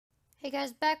Hey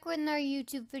guys, back with another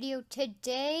YouTube video.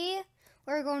 Today,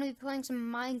 we're going to be playing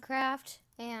some Minecraft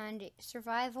and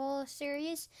survival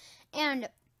series. And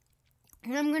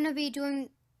what I'm going to be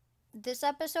doing this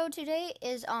episode today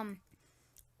is,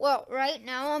 well, right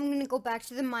now I'm going to go back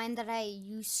to the mine that I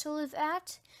used to live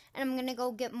at. And I'm going to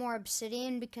go get more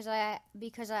obsidian because I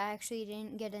actually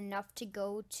didn't get enough to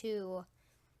go to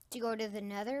the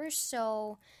nether.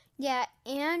 So, yeah,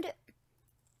 and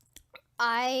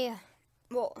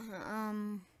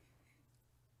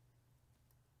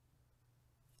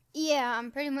yeah, I'm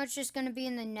pretty much just gonna be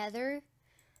in the nether.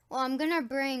 Well, I'm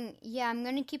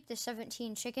gonna keep the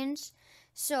 17 chickens.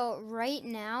 So right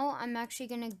now, I'm actually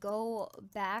gonna go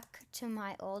back to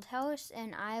my old house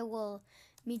and I will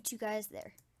meet you guys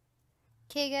there.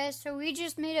 Okay guys, so we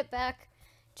just made it back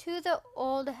to the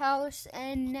old house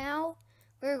and now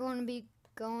we're going to be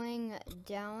going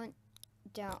down,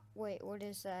 wait, what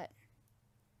is that?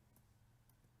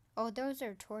 Oh, those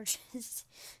are torches.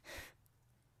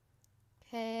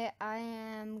 Okay, I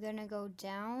am gonna go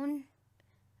down.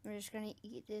 I'm just gonna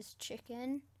eat this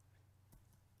chicken.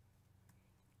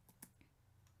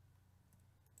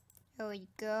 There we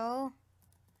go.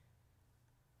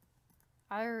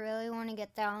 I really want to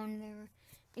get down there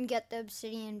and get the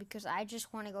obsidian because I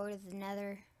just want to go to the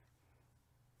nether.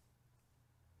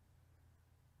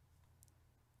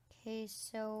 Okay,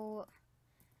 so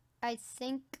I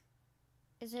think,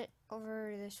 is it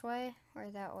over this way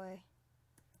or that way?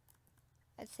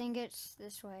 I think it's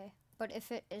this way, but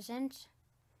if it isn't,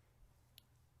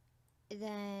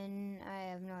 then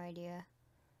I have no idea.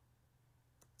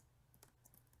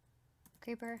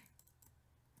 Creeper.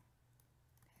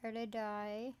 Here to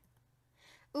die.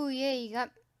 Oh yeah, you got...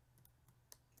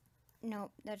 No,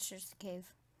 that's just the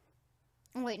cave.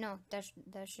 Oh, wait, no, that's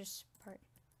just part.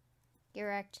 Get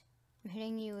wrecked. I'm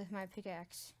hitting you with my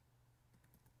pickaxe.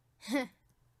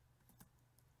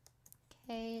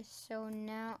 Okay, so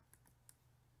now...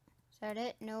 Is that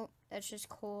it? Nope, that's just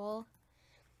coal.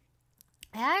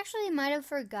 I actually might have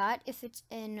forgot if it's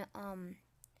in,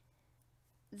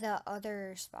 the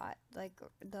other spot. Like,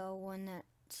 the one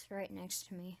that's right next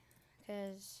to me.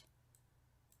 Because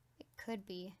it could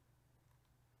be.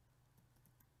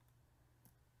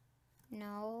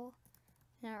 No,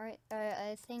 not right.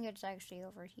 I think it's actually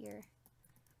over here.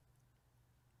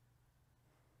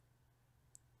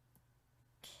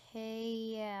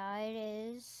 Okay, yeah, it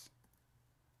is.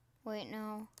 Wait,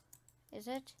 no. Is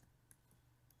it?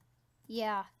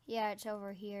 Yeah, it's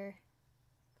over here.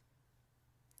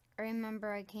 I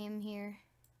remember I came here.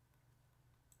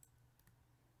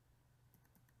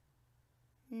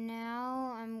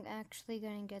 Now I'm actually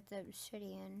gonna get the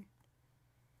obsidian.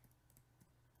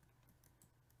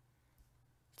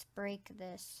 Let's break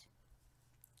this.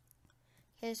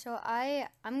 Okay, so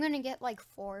I'm gonna get like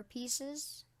 4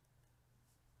 pieces.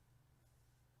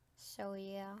 So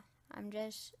yeah,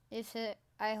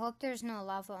 I hope there's no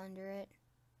lava under it.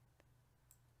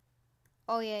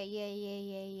 Oh yeah,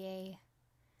 yay.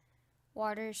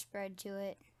 Water spread to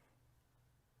it.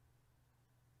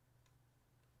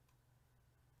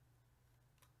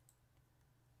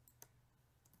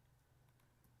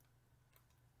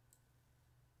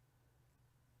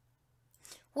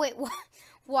 Wait,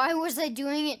 why was I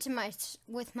doing it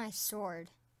with my sword?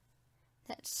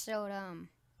 That's so dumb.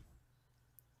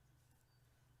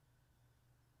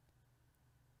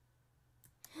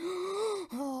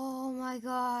 Oh my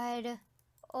god.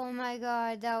 Oh my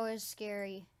god, that was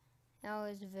scary. That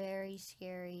was very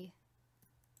scary.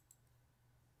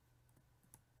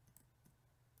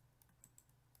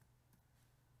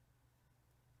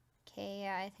 Okay,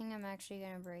 yeah, I think I'm actually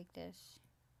gonna break this.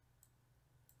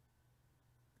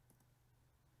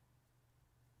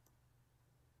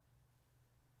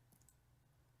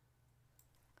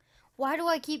 Why do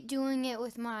I keep doing it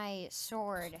with my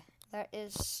sword? That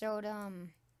is so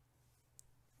dumb.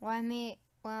 Why am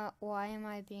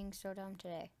I being so dumb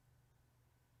today?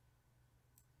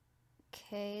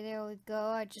 Okay, there we go.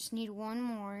 I just need one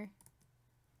more.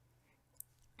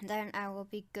 Then I will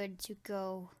be good to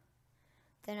go.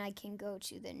 Then I can go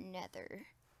to the nether.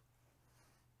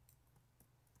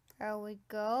 There we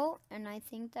go. And I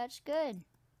think that's good.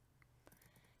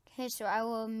 Okay, so I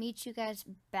will meet you guys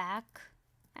back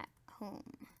at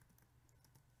home.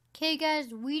 Okay,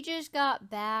 guys, we just got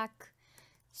back.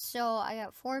 So I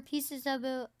got 4 pieces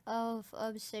of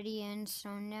obsidian.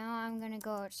 So now I'm going to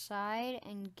go outside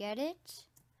and get it.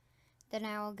 Then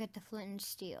I will get the flint and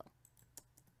steel.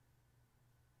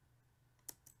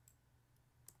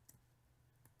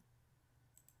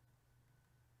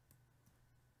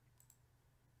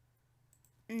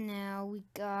 Now we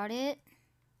got it.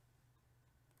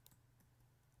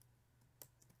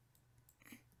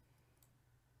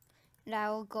 And I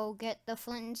will go get the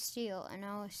flint and steel, and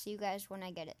I will see you guys when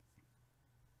I get it.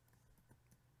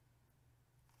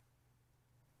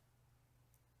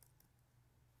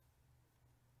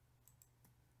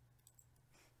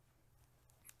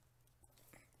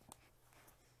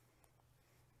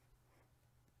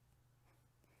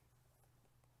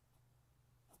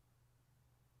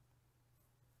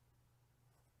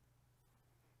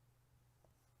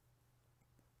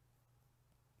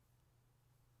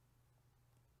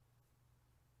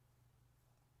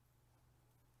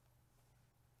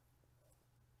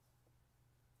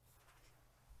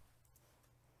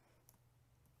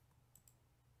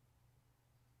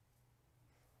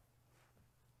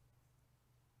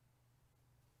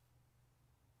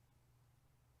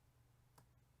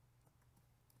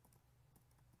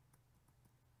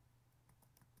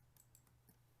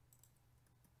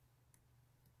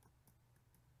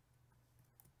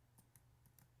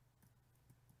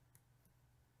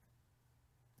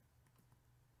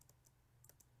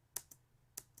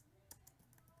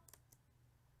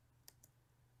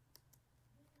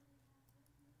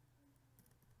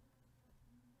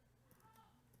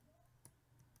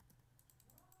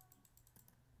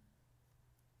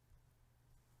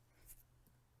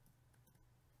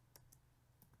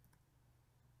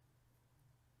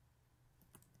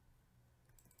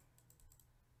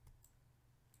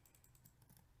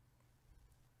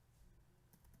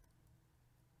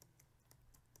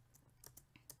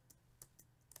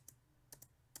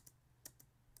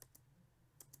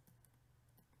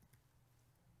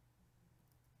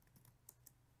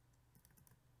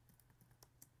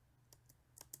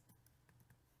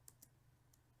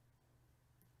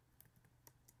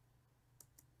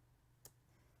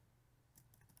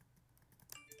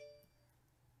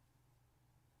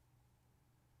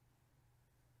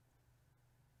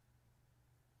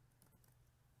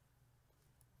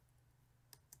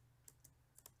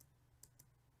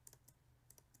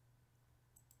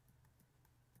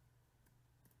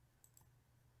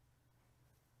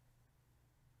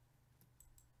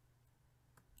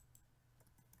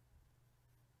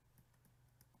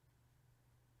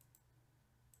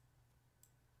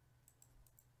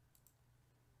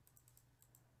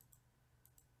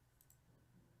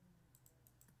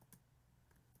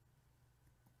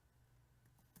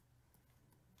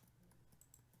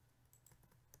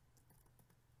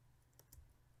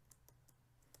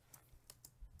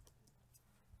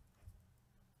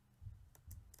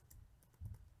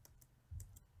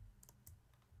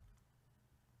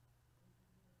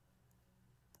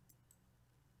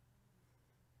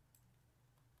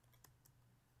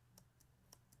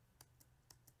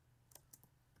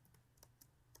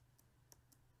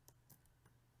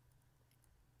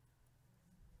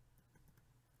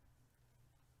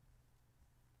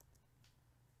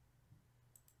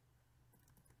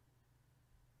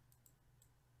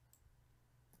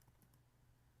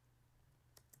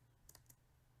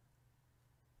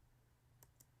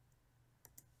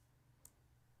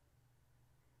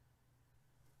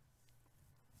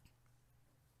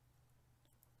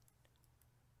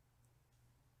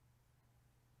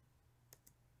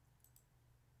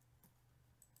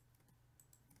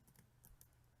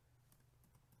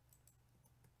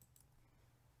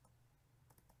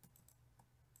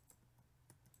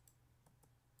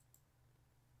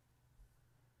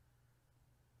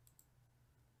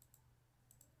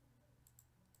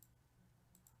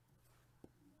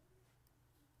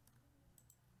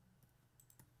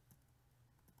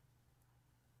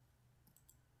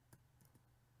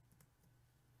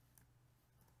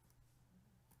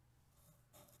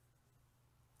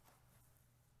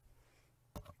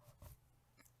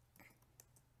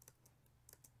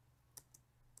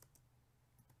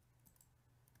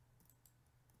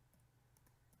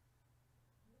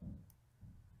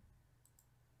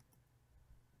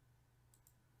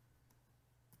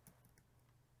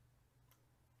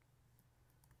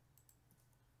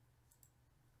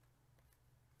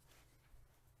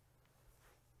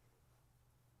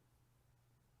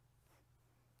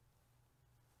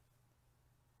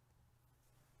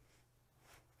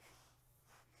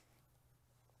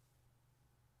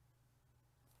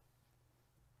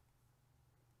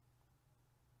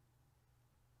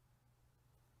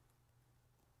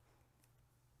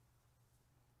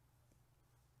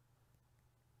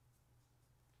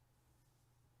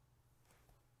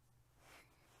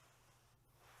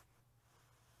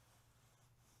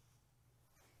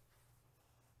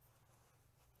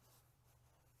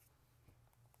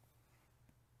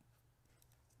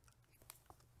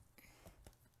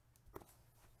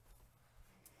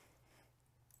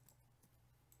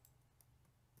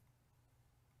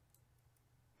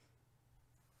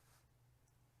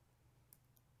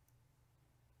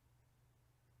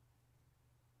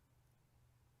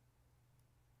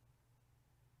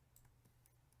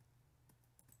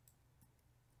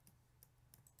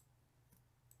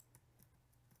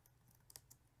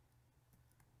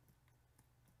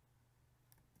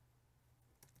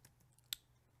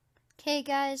 Okay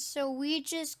guys, so we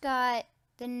just got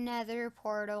the nether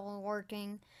portal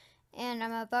working and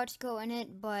I'm about to go in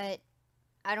it, but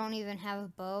I don't even have a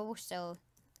bow, so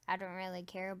I don't really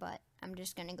care, but I'm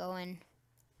just gonna go in.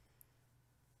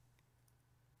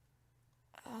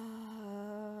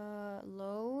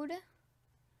 Load.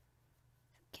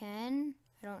 Can.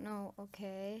 I don't know.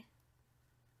 Okay.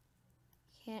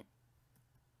 Can't.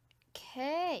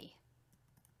 Okay.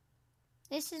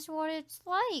 This is what it's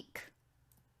like.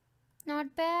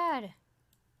 Not bad. I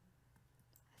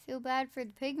feel bad for the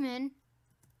pigmen.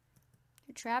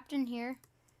 They're trapped in here.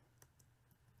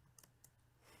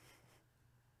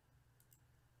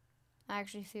 I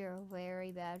actually feel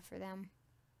very bad for them.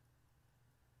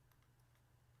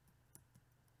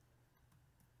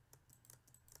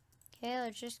 Okay,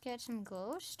 let's just get some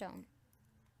glowstone.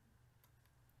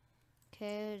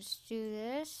 Okay, let's do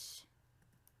this.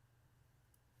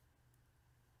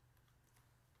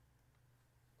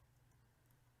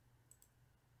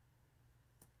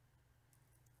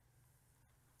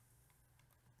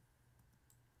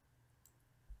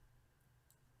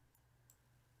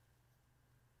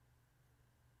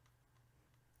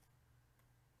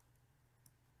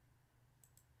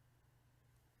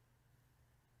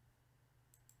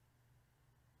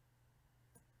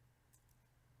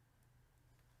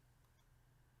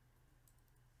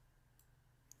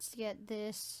 Let's get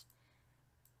this.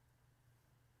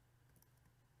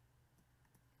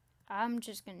 I'm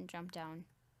just gonna jump down.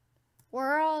 Where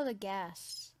are all the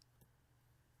guests?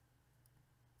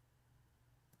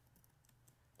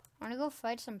 I wanna go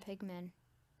fight some pigmen.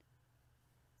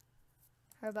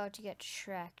 We're about to get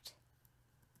shreked.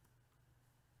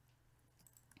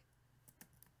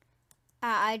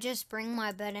 I just bring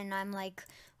my bed and I'm like,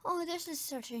 oh, this is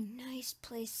such a nice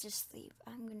place to sleep.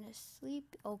 I'm gonna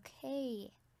sleep.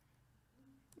 Okay.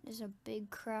 There's a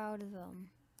big crowd of them.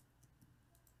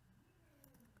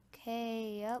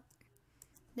 Okay, yep.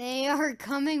 They are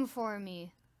coming for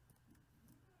me.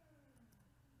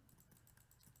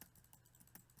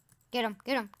 Get him,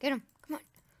 get him, get him. Come on.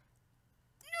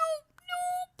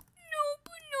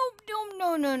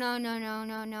 Nope,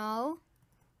 no, no.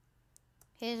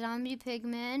 Hey, zombie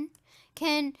pigman.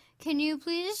 Can you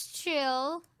please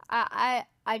chill? I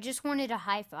just wanted a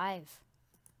high five.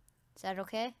 Is that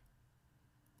okay?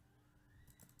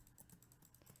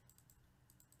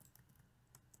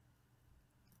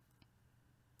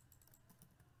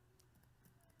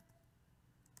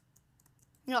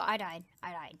 No, I died.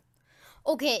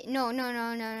 Okay, no,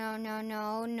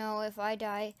 if I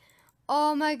die.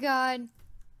 Oh my god.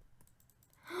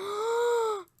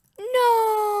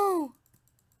 No!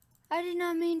 I did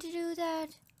not mean to do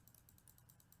that.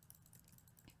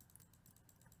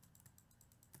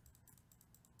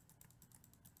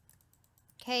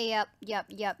 Okay, yep.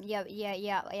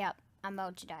 I'm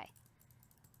about to die.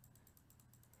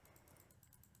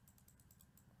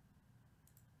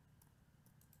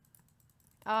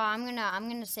 Oh, I'm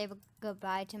gonna say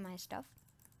goodbye to my stuff.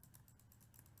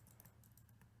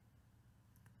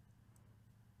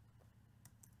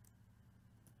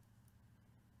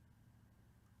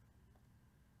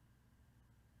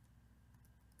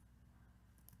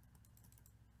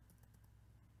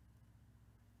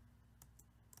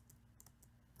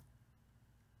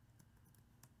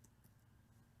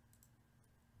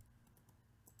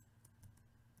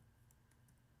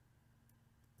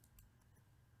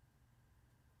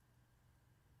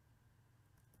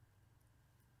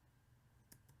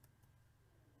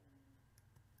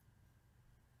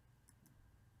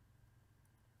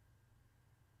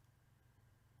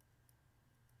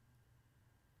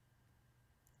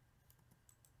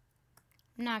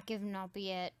 I'm not giving up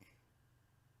yet.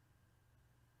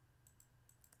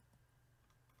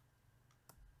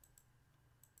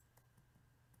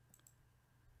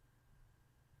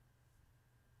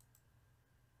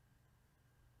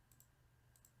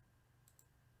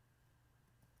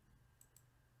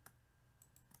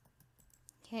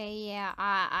 Okay, yeah,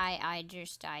 I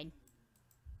just died.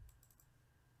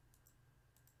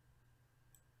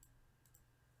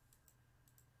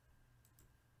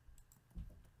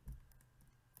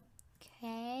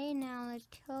 Okay, now let's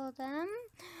kill them.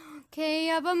 Okay,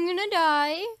 yep, I'm gonna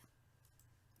die.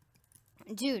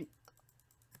 Dude.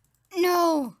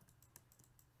 No!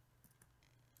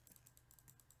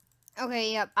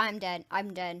 Okay, yep, I'm dead.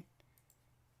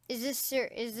 Is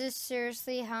this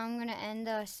seriously how I'm gonna end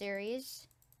the series?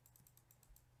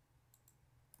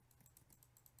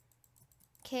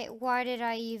 Okay, why did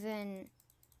I even...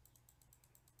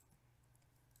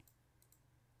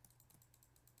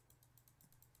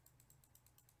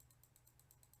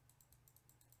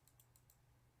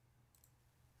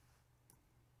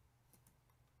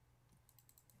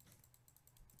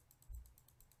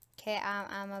 Okay,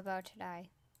 I'm about to die.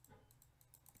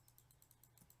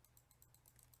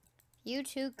 You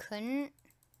two couldn't?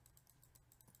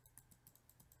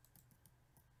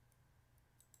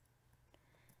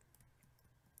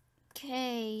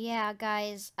 Okay, yeah,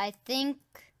 guys, I think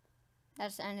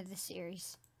that's the end of the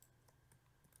series.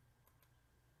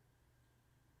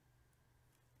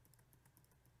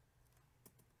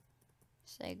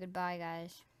 Say goodbye,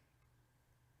 guys.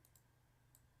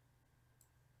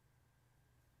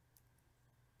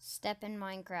 Step in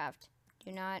Minecraft.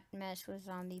 Do not mess with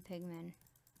zombie pigmen.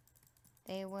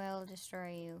 They will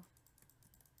destroy you.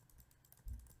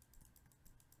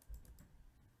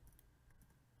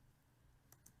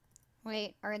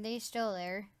 Wait, are they still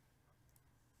there?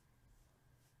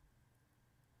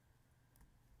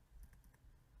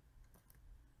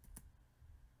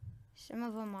 Some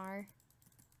of them are.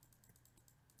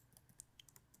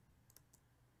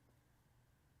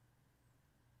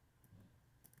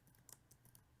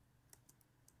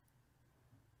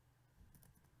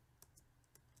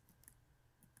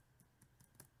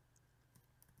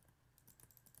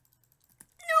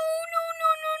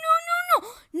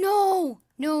 No!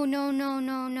 No, no, no,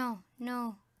 no, no,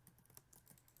 no.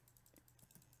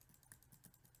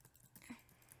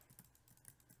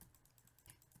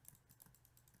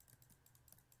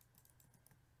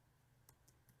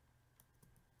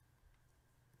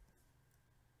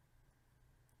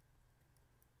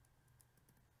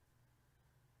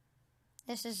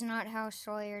 This is not how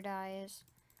Sawyer dies.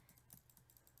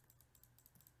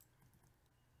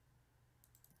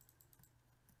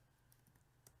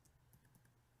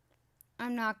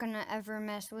 I'm not gonna ever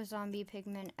mess with zombie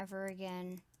pigmen ever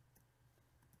again.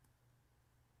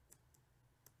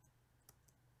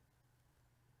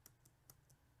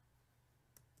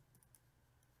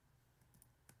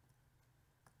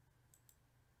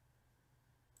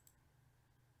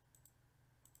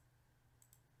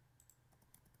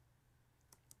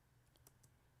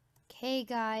 Okay,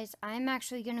 guys, I'm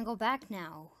actually gonna go back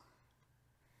now.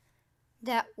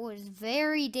 That was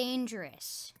very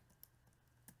dangerous.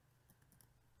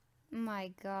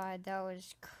 My God, that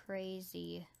was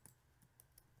crazy.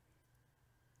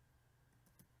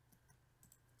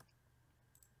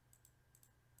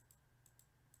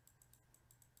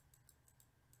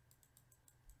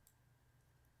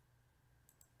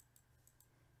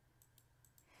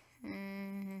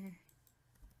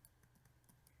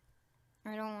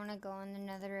 I don't want to go in the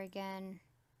nether again.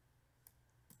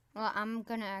 Well, I'm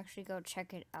gonna actually go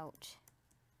check it out.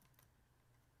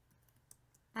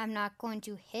 I'm not going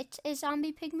to hit a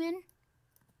zombie pigman.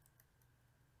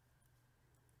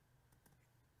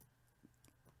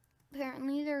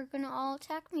 Apparently, they're gonna all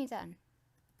attack me then.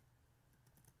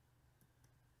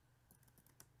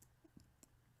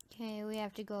 Okay, we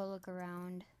have to go look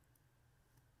around.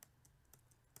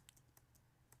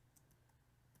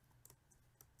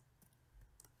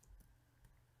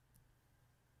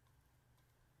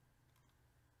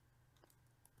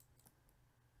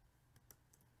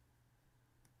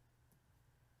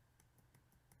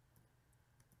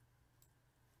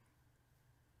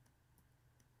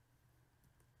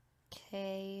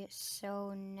 Okay,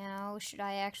 so now should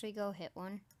I actually go hit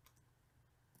one?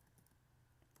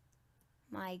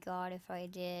 My God, if I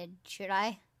did, should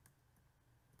I?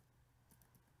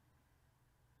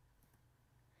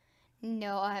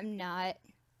 No, I'm not.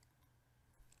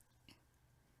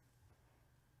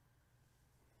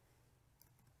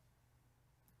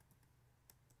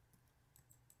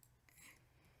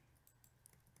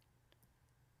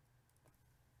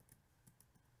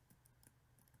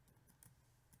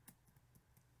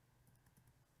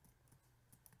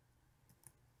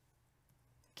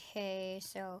 Okay,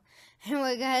 so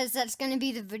anyway, guys, that's gonna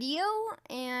be the video,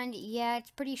 and yeah, it's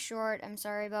pretty short. I'm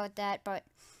sorry about that, but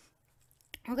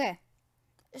okay.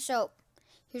 So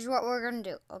here's what we're gonna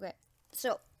do. Okay,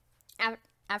 so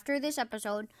after this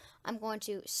episode, I'm going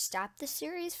to stop the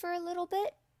series for a little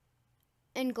bit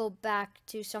and go back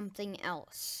to something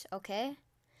else. Okay,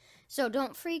 so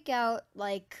don't freak out.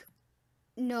 Like,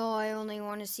 no, I only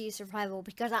want to see survival,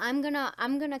 because I'm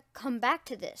gonna come back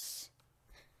to this.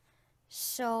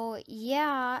 So,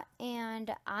 yeah,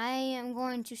 and I am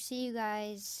going to see you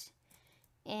guys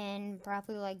in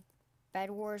probably like Bed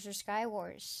Wars or Sky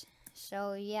Wars.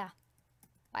 So, yeah.